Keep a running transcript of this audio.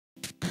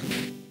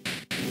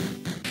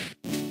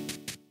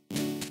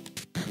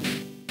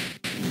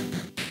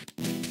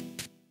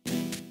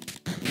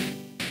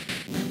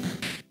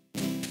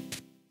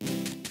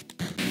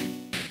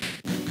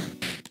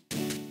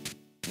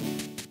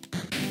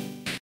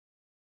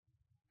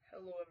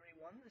Hello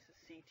everyone, this is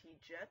CT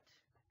Jet,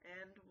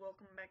 and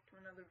welcome back to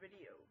another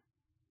video.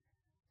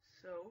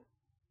 So,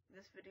 in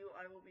this video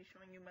I will be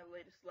showing you my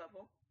latest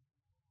level,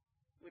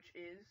 which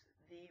is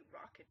the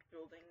rocket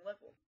building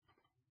level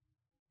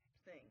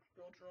thing.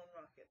 Build your own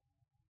rocket.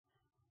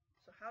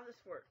 So how this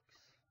works,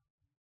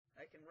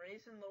 I can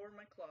raise and lower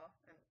my claw,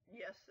 and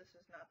yes, this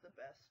is not the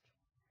best.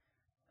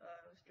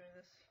 I was doing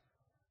this,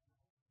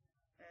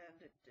 and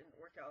it didn't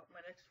work out.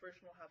 My next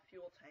version will have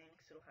fuel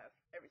tanks, it'll have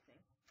everything.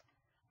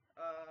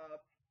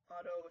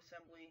 Auto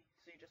assembly,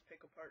 so you just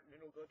pick a part and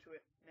it'll go to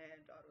it,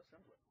 and auto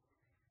assembly.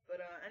 But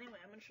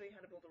anyway, I'm going to show you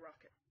how to build a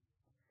rocket,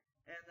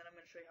 and then I'm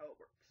going to show you how it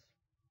works.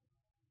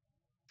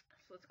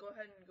 So let's go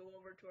ahead and go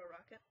over to our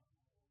rocket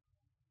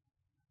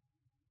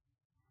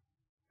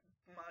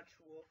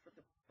module for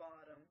the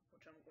bottom,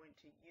 which I'm going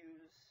to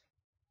use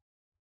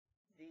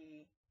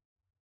the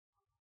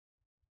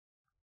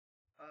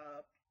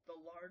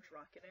large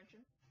rocket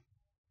engine.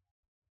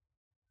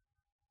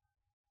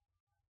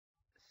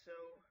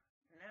 So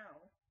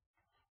now,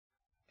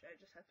 I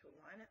just have to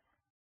align it,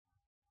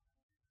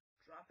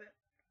 drop it,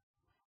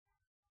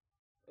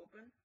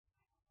 open,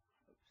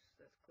 oops,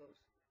 that's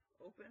close,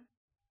 open,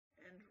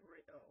 and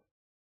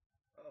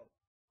oh.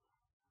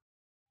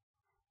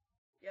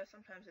 Yeah,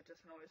 sometimes it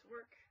doesn't always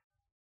work.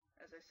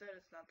 As I said,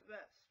 it's not the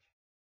best.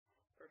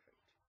 Perfect.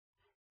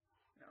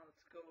 Now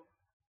let's go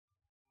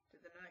to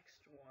the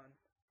next one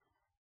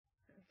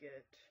and get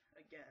it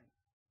again,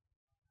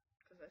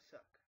 because I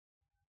suck.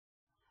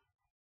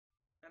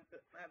 I'm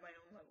at my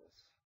own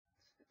levels.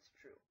 It's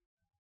true.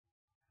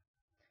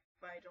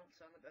 If I don't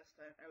sound the best,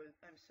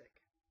 I'm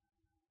sick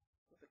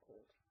with a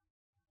cold.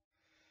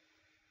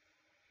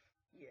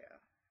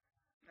 Yeah,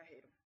 I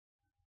hate them.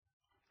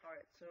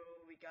 Alright, so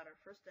we got our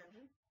first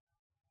engine.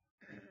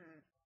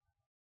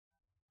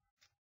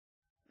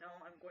 Now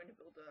I'm going to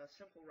build a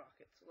simple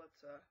rocket. So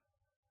let's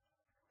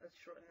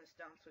shorten this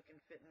down so it can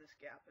fit in this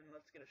gap, and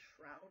let's get a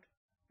shroud.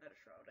 Not a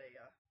shroud,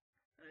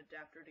 an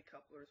adapter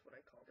decoupler is what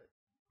I called it.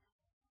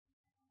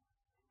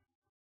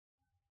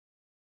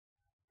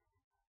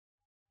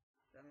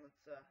 Then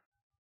let's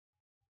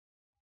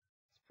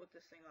put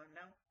this thing on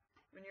now.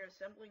 When you're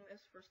assembling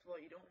this, first of all,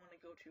 you don't want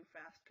to go too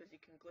fast because you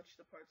can glitch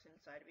the parts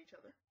inside of each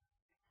other.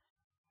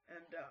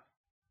 And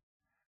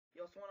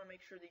you also want to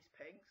make sure these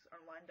pegs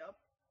are lined up.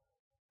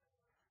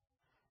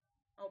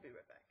 I'll be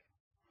right back.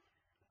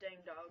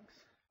 Dang dogs.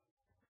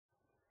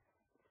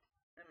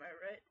 Am I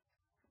right?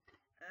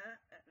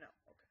 No,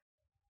 okay.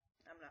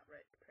 I'm not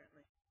right,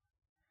 apparently.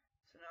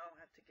 So now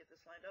I have to get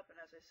this lined up, and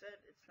as I said,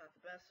 it's not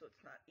the best, so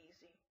it's not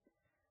easy.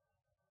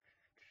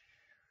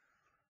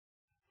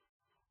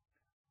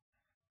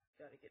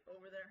 Gotta get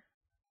over there.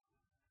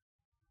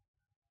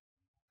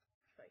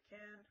 If I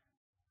can.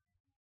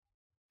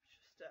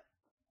 Just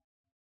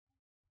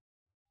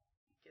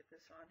get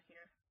this on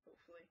here,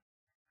 hopefully.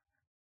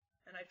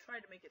 And I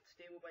tried to make it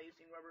stable by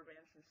using rubber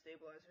bands and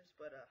stabilizers,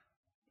 but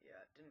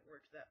yeah, it didn't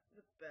work the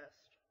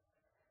best.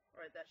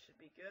 Alright, that should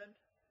be good.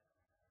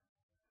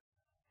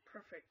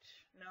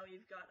 Perfect. Now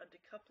you've got a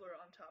decoupler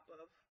on top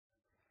of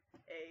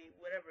a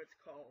whatever it's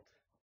called,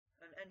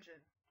 an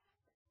engine.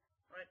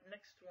 Alright,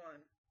 next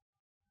one.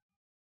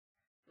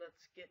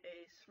 Let's get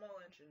a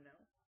small engine now.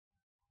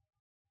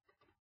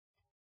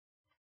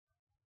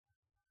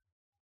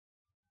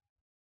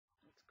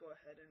 Let's go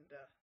ahead and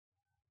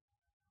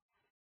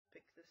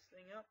pick this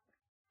thing up.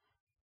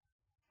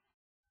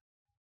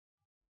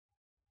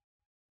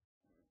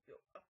 Go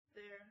up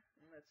there,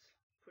 and let's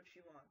put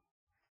you on.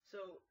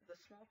 So the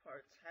small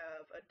parts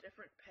have a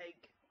different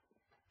peg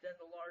than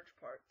the large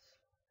parts.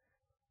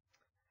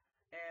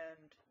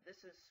 And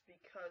this is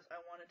because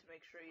I wanted to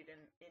make sure you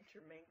didn't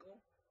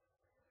intermingle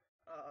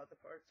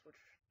the parts, which,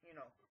 you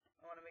know,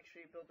 I want to make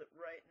sure you build it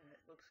right and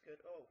it looks good.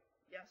 Oh,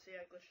 yeah, see,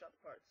 I glitched out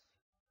the parts.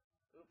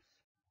 Oops.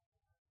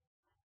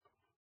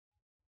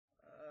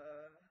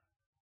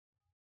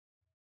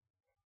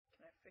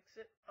 Can I fix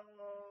it?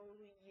 Oh,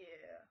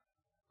 yeah.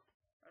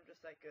 I'm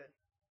just that good.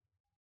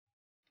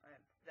 I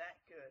am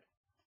that good.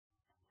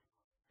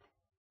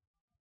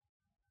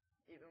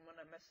 Even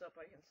when I mess up,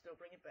 I can still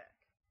bring it back.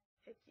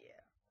 Heck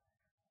yeah.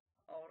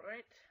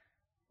 Alright.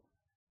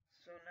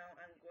 So now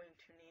I'm going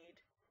to need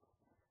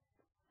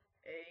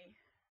a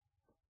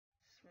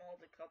small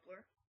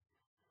decoupler.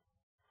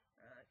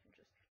 I can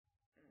just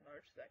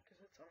enlarge that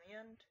because it's on the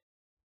end.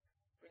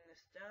 Bring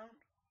this down.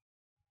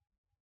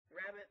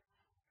 Grab it.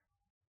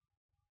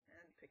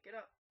 And pick it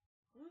up.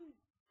 Woo!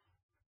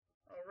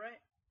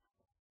 Alright.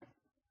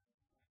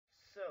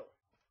 So,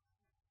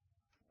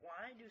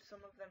 why do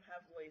some of them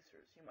have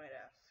lasers, you might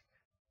ask?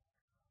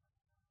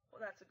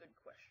 Well, that's a good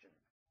question.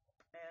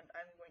 And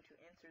I'm going to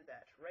answer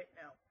that right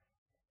now.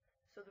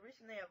 So the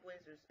reason they have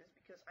lasers is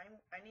because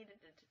I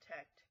needed to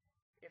detect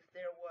if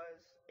there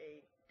was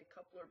a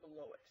decoupler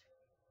below it.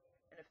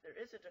 And if there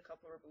is a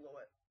decoupler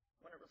below it,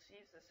 when it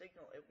receives the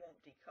signal, it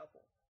won't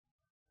decouple.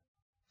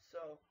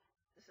 So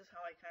this is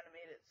how I kind of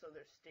made it so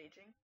there's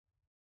staging.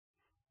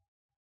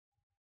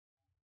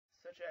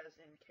 Such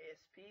as in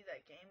KSP,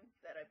 that game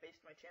that I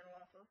based my channel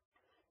off of.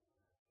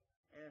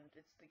 And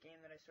it's the game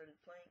that I started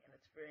playing, and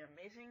it's very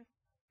amazing.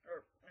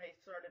 Or, I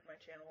started my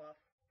channel off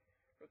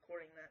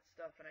recording that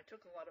stuff, and I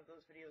took a lot of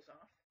those videos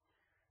off.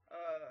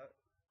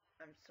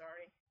 I'm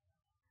sorry.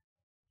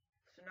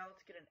 So now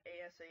let's get an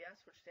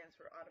ASAS, which stands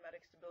for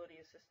Automatic Stability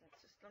Assistance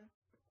System.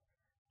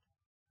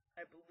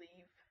 I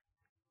believe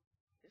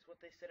is what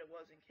they said it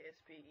was in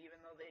KSP, even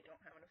though they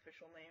don't have an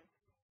official name.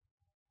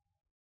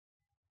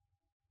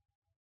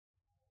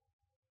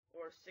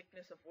 Or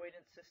Sickness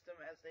Avoidance System,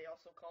 as they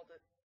also called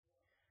it.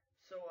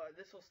 So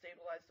this will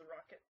stabilize the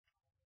rocket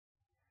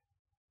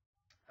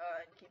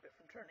and keep it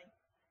from turning.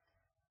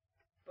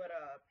 But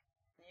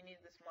you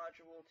need this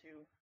module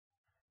to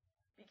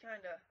be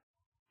kind of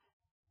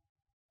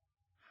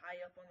high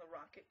up on the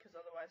rocket, because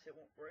otherwise it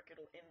won't work.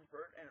 It'll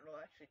invert and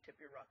it'll actually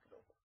tip your rocket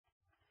over.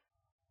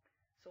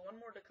 So one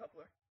more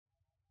decoupler,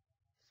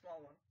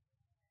 small one,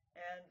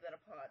 and then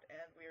a pod,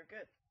 and we are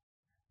good.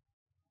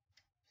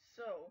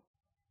 So,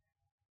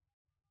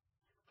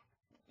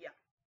 yeah,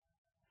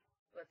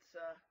 let's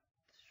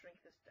shrink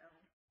this down,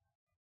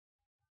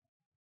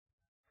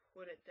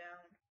 put it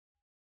down,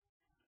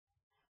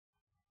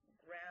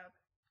 grab,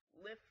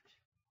 lift,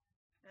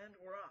 and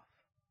we're off.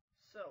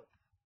 So,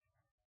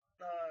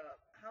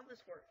 how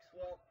this works,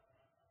 well,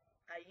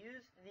 I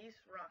used these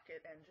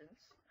rocket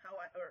engines,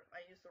 I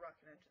use the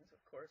rocket engines, of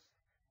course,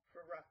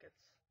 for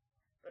rockets,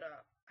 but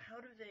how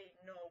do they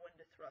know when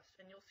to thrust?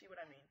 And you'll see what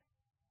I mean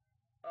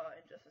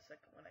in just a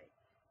second when I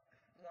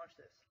launch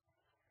this.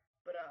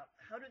 But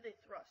how do they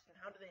thrust, and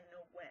how do they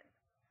know when?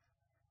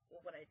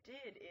 Well, what I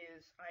did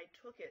is I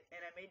took it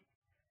and I made,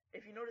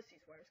 if you notice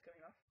these wires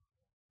coming off,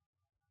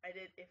 I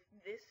did, if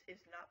this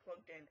is not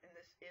plugged in and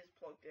this is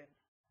plugged in,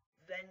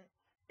 then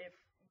if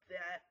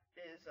that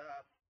is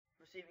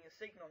receiving a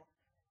signal,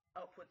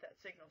 output that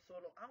signal. So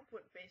it'll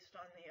output based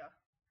on the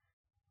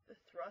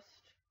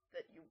thrust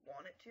that you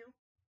want it to,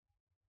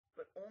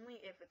 but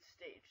only if it's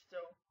staged.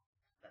 So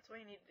that's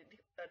why you need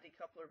a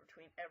decoupler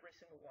between every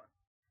single one.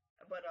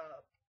 But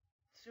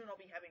soon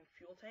I'll be having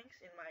fuel tanks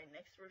in my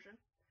next version.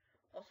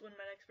 Also in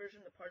my next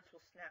version, the parts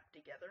will snap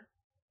together.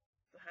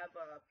 They'll have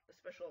a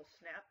special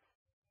snap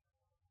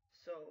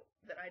so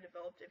that I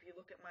developed. If you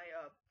look at my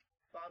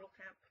bottle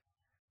cap,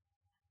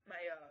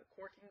 my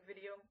corking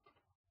video,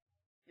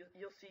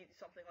 you'll see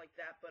something like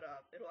that, but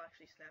it'll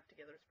actually snap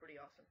together. It's pretty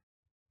awesome.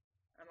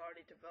 I'm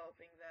already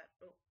developing that.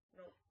 Oh,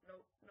 no,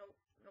 no, no,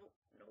 no,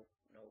 no,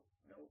 no,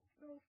 no,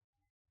 no.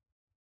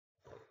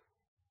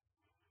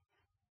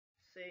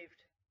 Saved.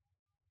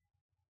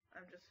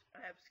 I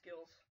have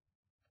skills.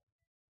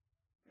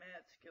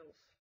 Mad skills.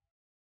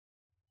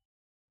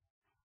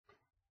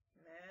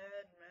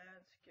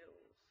 Mad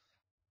skills.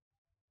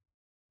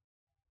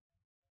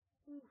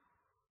 Whew.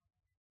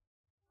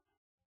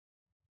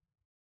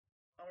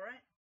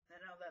 Alright,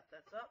 and now that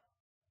that's up,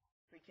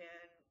 we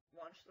can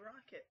launch the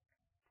rocket.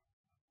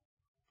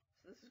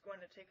 So this is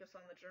going to take us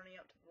on the journey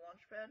out to the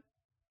launch pad.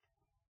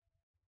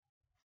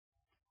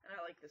 And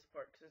I like this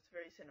part because it's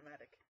very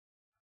cinematic.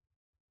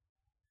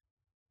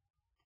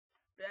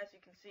 But as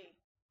you can see,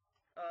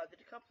 the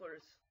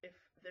decouplers, if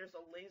there's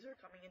a laser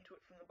coming into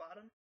it from the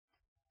bottom,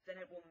 then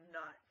it will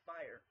not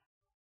fire.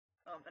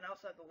 And I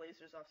also have the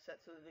lasers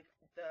offset so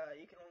that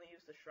you can only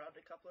use the shroud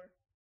decoupler.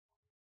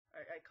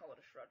 I call it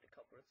a shroud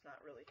decoupler, it's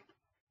not really.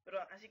 But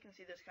as you can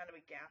see, there's kind of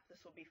a gap.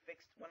 This will be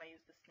fixed when I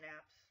use the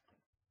snaps and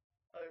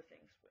other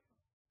things. But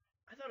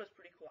I thought it was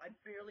pretty cool. I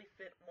barely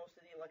fit most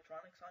of the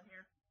electronics on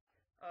here,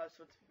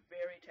 so it's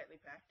very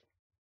tightly packed.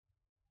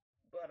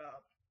 But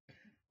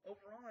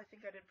overall, I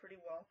think I did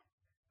pretty well.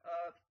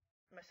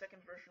 My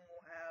second version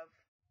will have,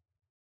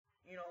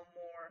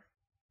 more.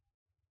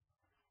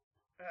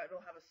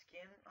 It'll have a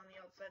skin on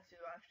the outside,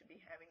 so it'll actually be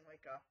having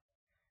like a.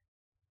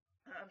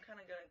 I'm kind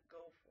of gonna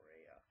go for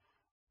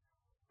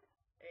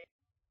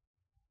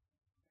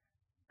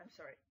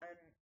an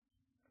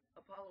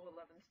Apollo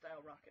 11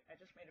 style rocket. I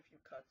just made a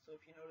few cuts, so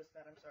if you notice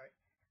that, I'm sorry.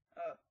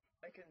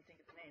 I couldn't think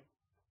of the name.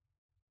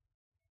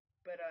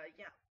 But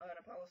yeah, an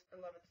Apollo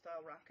 11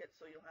 style rocket,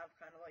 so you'll have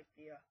kind of like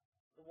the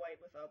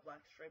white with a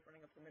black stripe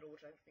running up the middle,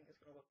 which I think is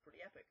going to look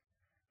pretty epic.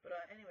 But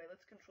anyway,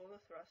 let's control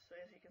the thrust. So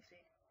as you can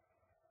see,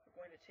 we're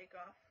going to take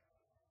off,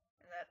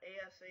 and that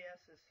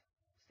ASAS is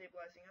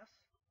stabilizing us.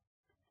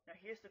 Now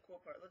here's the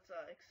cool part. Let's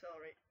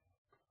accelerate.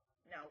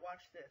 Now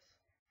watch this.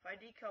 If I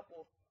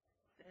decouple,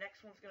 the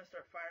next one's going to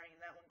start firing and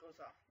that one goes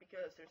off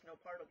because there's no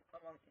part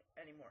among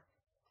anymore.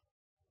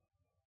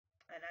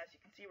 And as you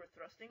can see, we're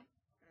thrusting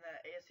and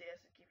that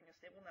ASAS is keeping us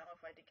stable. Now if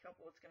I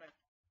decouple,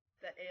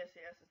 that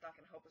ASAS is not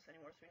going to help us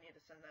anymore, so we need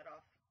to send that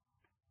off.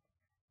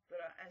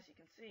 But as you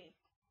can see,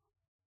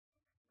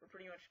 we're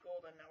pretty much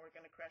golden. Now we're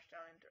going to crash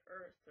down into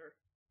Earth, or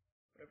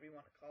whatever you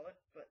want to call it.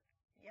 But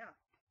yeah,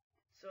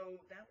 so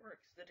that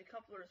works. The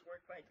decouplers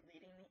work by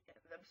deleting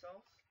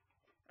themselves.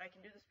 I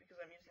can do this because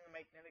I'm using the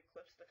magnetic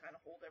clips to kind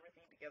of hold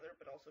everything together,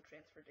 but also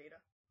transfer data.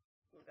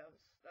 Ooh, that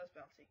was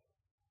bouncy.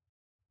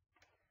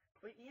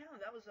 But yeah,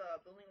 that was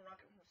building a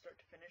rocket from start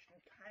to finish, and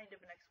kind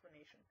of an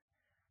explanation.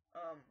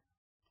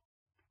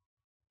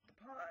 The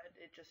pod,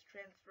 it just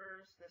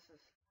transfers. This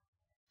is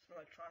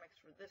some electronics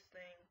for this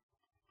thing.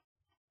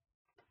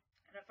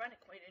 And I find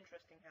it quite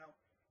interesting how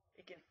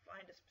it can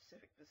find a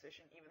specific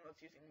position even though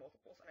it's using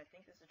multiples, and I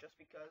think this is just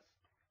because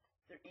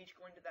they're each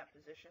going to that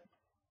position,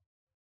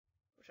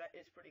 which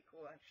is pretty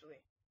cool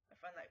actually. I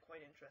find that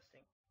quite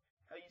interesting.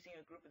 How using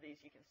a group of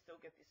these you can still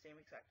get the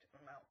same exact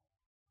amount.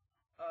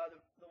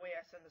 The way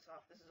I send this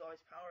off, this is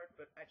always powered,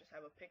 but I just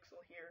have a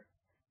pixel here,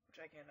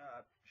 which I can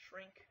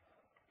shrink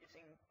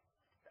using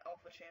the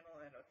alpha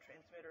channel and a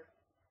transmitter.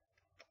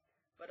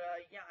 But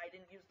yeah, I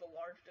didn't use the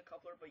large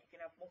decoupler, but you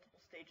can have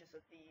multiple stages of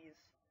these.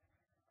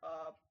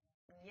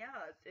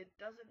 Yeah, it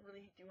doesn't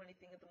really do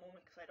anything at the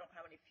moment because I don't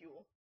have any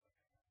fuel.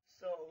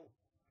 So,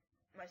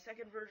 my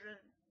second version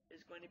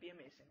is going to be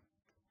amazing.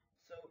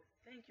 So,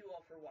 thank you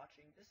all for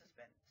watching. This has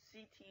been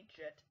CT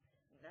Jet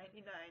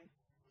 99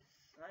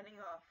 signing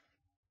off.